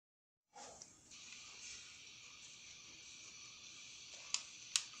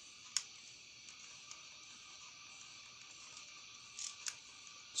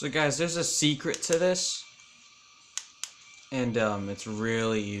So guys, there's a secret to this, and it's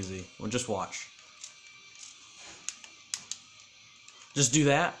really easy. Well, just watch. Just do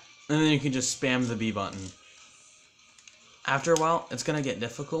that, and then you can just spam the B button. After a while, it's gonna get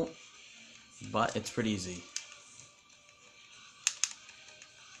difficult, but it's pretty easy.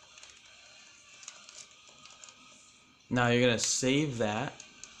 Now you're gonna save that.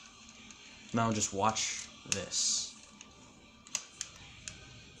 Now just watch this.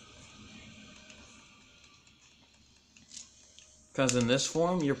 Because in this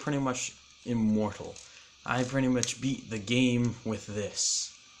form, you're pretty much immortal. I pretty much beat the game with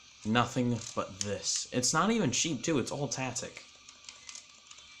this. Nothing but this. It's not even cheap too, it's all tactic.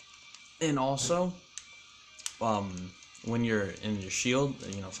 And also, when you're in your shield,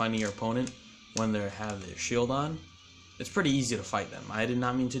 you know, finding your opponent when they have their shield on, it's pretty easy to fight them. I did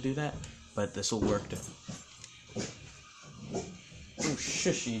not mean to do that, but this will work too. Oh,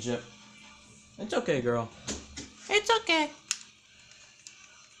 shush, Egypt. It's okay, girl. It's okay.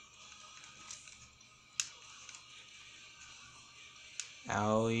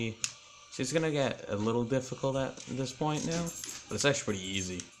 Owie. See, it's gonna get a little difficult at this point now, but it's actually pretty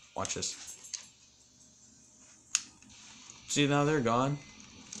easy. Watch this. See, now they're gone.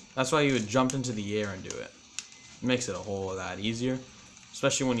 That's why you would jump into the air and do it. It makes it a whole lot easier,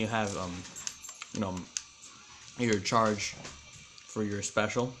 especially when you have you know, your charge for your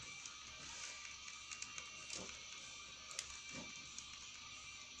special.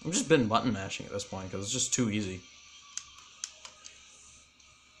 I've just been button mashing at this point because it's just too easy.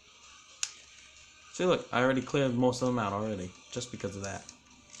 See, look, I already cleared most of them out already, just because of that.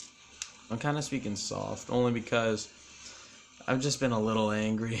 I'm kind of speaking soft, only because I've just been a little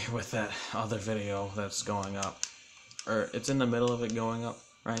angry with that other video that's going up. Or, it's in the middle of it going up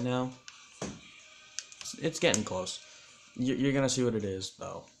right now. It's getting close. You're gonna see what it is,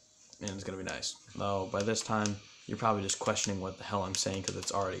 though, and it's gonna be nice. Though, by this time, you're probably just questioning what the hell I'm saying, because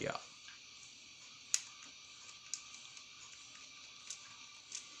it's already up.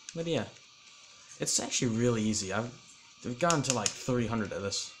 But yeah. It's actually really easy. We've gotten to like 300 of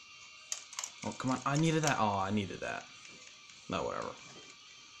this. Oh, come on. I needed that. Oh, I needed that. No, whatever.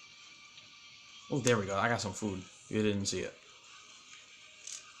 Oh, there we go. I got some food. You didn't see it.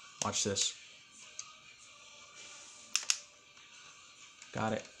 Watch this.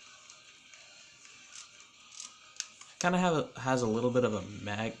 Got it. Kind of has a little bit of a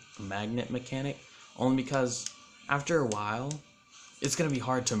magnet mechanic, only because after a while, it's gonna be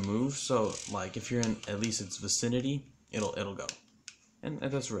hard to move, so like if you're in at least its vicinity, it'll go. And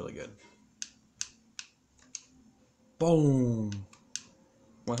that's really good. Boom!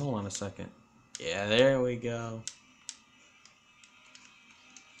 Wait, hold on a second. Yeah, there we go.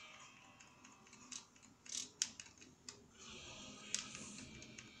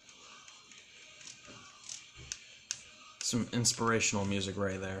 Some inspirational music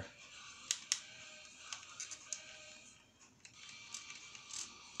right there.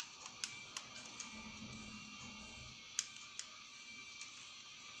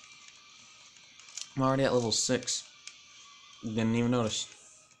 I'm already at level 6. Didn't even notice.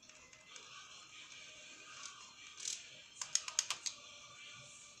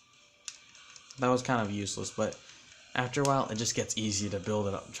 That was kind of useless, but after a while, it just gets easy to build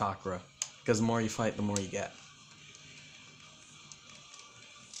it up chakra. Because the more you fight, the more you get.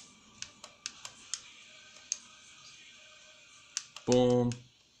 Boom.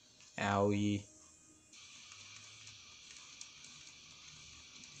 Owie.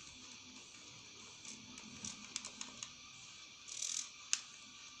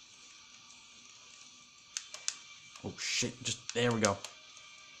 Oh shit, just there we go.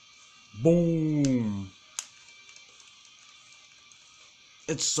 Boom.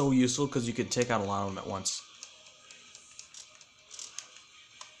 It's so useful because you could take out a lot of them at once.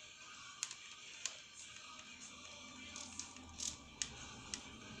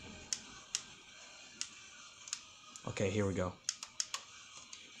 Okay, here we go.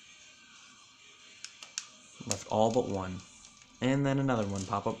 Left all but one. And then another one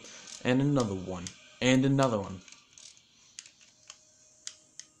pop up. And another one. And another one.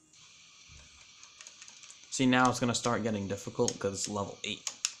 See, now it's going to start getting difficult because it's level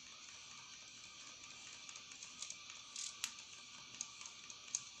 8.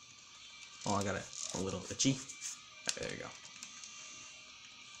 Oh, I got it a little itchy. There you go.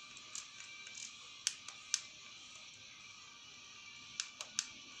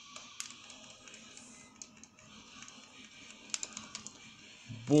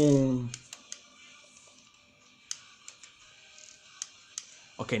 Boom.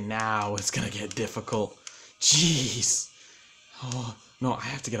 Okay, now it's gonna get difficult. Jeez. Oh, No, I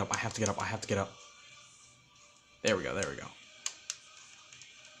have to get up. I have to get up. I have to get up. There we go. There we go.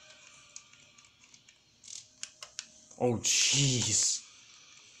 Oh, jeez.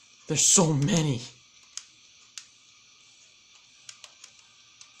 There's so many.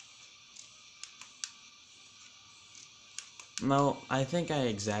 No, I think I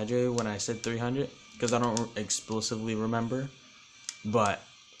exaggerated when I said 300 because I don't explicitly remember. But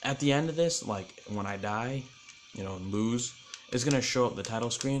at the end of this, like when I die, you know, and lose, it's gonna show up the title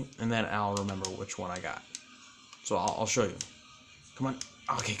screen, and then I'll remember which one I got. So I'll show you. Come on.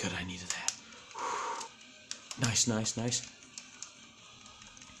 Okay, good. I needed that. Whew. Nice, nice, nice.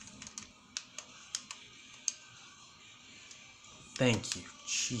 Thank you.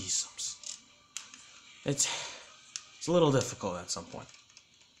 Jesus. It's a little difficult at some point.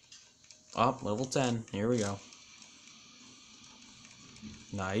 Up, level 10. Here we go.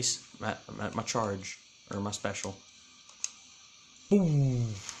 Nice. I'm at my charge. Or my special. Boom.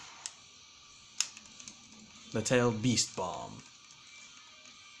 The tailed beast bomb.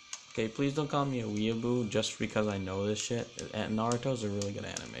 Okay, please don't call me a weeaboo just because I know this shit. And Naruto's a really good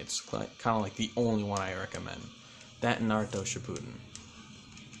anime. It's kind of like the only one I recommend. That and Naruto Shippuden.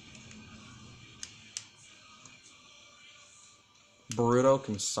 Boruto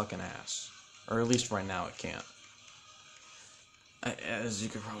can suck an ass. Or at least right now it can't. As you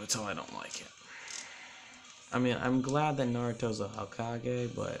can probably tell, I don't like it. I mean, I'm glad that Naruto's a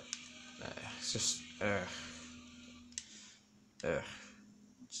Hokage, but it's just,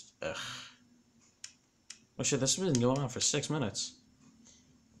 Oh shit, this has been going on for 6 minutes.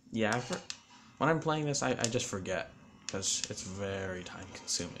 Yeah, when I'm playing this, I just forget. Because it's very time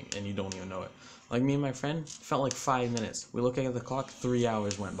consuming, and you don't even know it. Like me and my friend, it felt like 5 minutes. We look at the clock, 3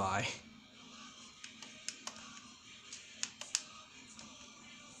 hours went by.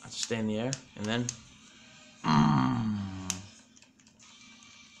 I just stay in the air, and then...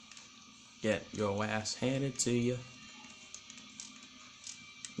 Get your ass handed to you.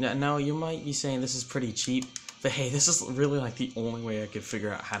 Now, you might be saying this is pretty cheap, but hey, this is really like the only way I could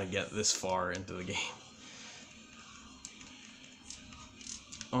figure out how to get this far into the game.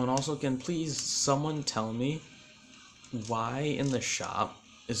 Oh, and also, can please someone tell me why in the shop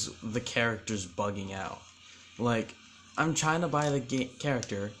is the characters bugging out? Like, I'm trying to buy the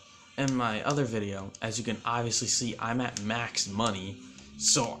character in my other video. As you can obviously see, I'm at max money,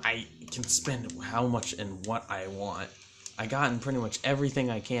 so I can spend how much and what I want. I gotten pretty much everything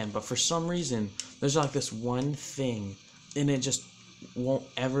I can, but for some reason, there's like this one thing, and it just won't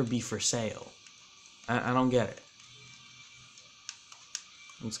ever be for sale. I don't get it.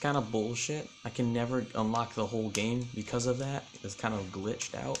 It's kind of bullshit. I can never unlock the whole game because of that. It's kind of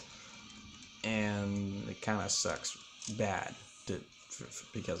glitched out, and it kind of sucks bad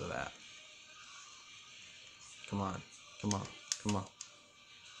because of that. Come on, come on, come on.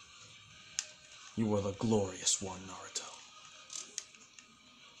 You are the glorious one, Naruto.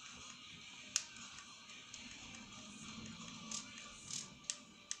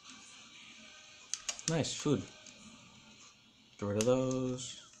 Nice food. Get rid of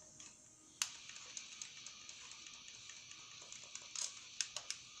those.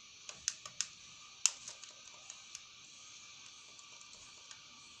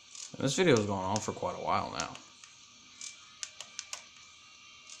 This video is going on for quite a while now.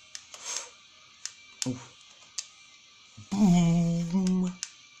 Ooh. Boom.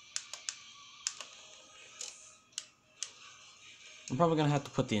 I'm probably gonna have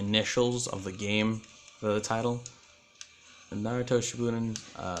to put the initials of the game for the title. The Naruto Shippuden.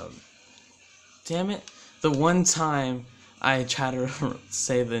 Damn it! The one time I try to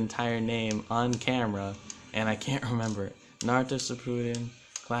say the entire name on camera and I can't remember it. Naruto Shippuden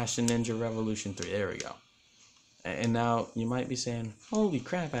Clash of Ninja Revolution 3. There we go. And now you might be saying, "Holy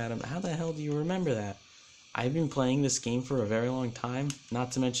crap, Adam! How the hell do you remember that?" I've been playing this game for a very long time.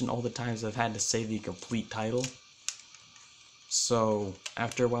 Not to mention all the times I've had to say the complete title. So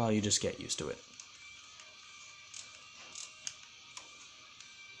after a while, you just get used to it.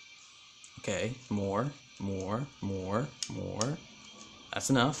 Okay, more. That's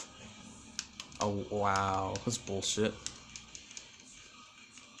enough. Oh, wow. That's bullshit.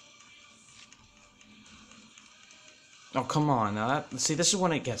 Oh, come on. Now, see, this is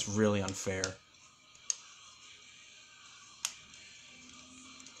when it gets really unfair.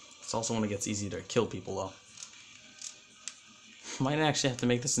 It's also when it gets easy to kill people, though. Might actually have to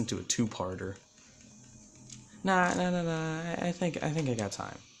make this into a two-parter. Nah. I think I got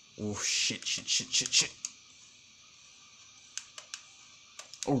time. Oh, shit.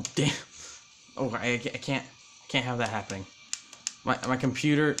 Oh, damn. Oh, I can't have that happening. My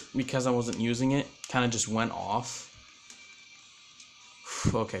computer, because I wasn't using it, kind of just went off.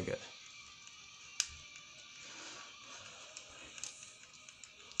 Okay, good.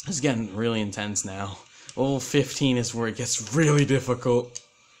 It's getting really intense now. Level 15 is where it gets really difficult.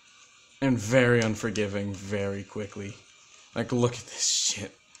 And very unforgiving very quickly. Like, look at this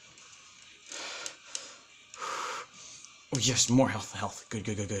shit. Oh, yes, more health. Good.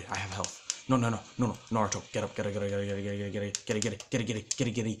 I have health. No. Naruto, get up, get it.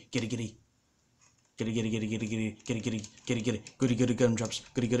 Goody, jumps.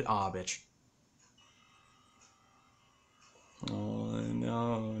 Goody. Ah, bitch. Oh,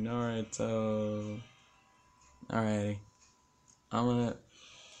 no, Naruto. Alrighty. I'm gonna...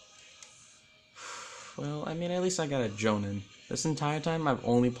 Well, I mean, at least I got a Jonin. This entire time, I've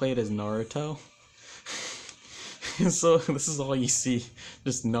only played as Naruto. So, this is all you see.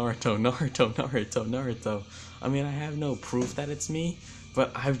 Just Naruto. I mean, I have no proof that it's me,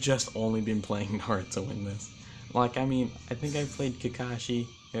 but I've just only been playing Naruto in this. Like, I mean, I think I played Kakashi,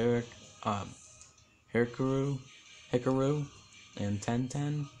 Hikaru, and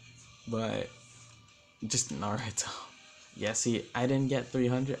Tenten, but just Naruto. Yeah, see, I didn't get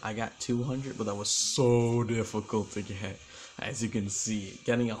 300, I got 200, but that was so difficult to get. As you can see,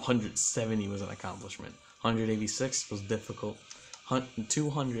 getting 170 was an accomplishment. 186 was difficult.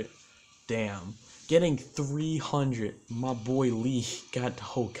 200, damn. Getting 300, my boy Lee got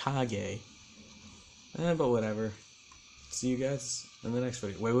Hokage. But whatever. See you guys in the next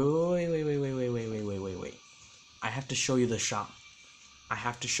video. Wait. I have to show you the shop. I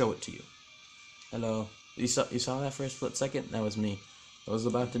have to show it to you. Hello. You saw that for a split second? That was me. It was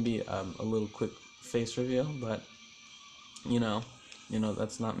about to be a little quick face reveal, but you know,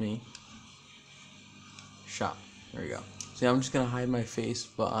 that's not me. Shop. There we go. See, I'm just gonna hide my face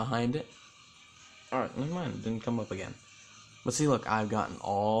behind it. Alright, never mind. It didn't come up again. But see, look, I've gotten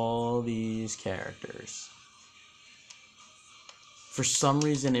all these characters. For some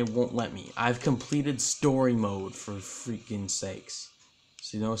reason, it won't let me. I've completed story mode, for freaking sakes.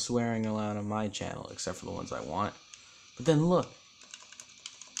 So no swearing allowed on my channel, except for the ones I want. But then look.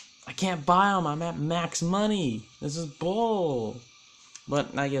 I can't buy them. I'm at max money. This is bull.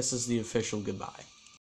 But I guess this is the official goodbye.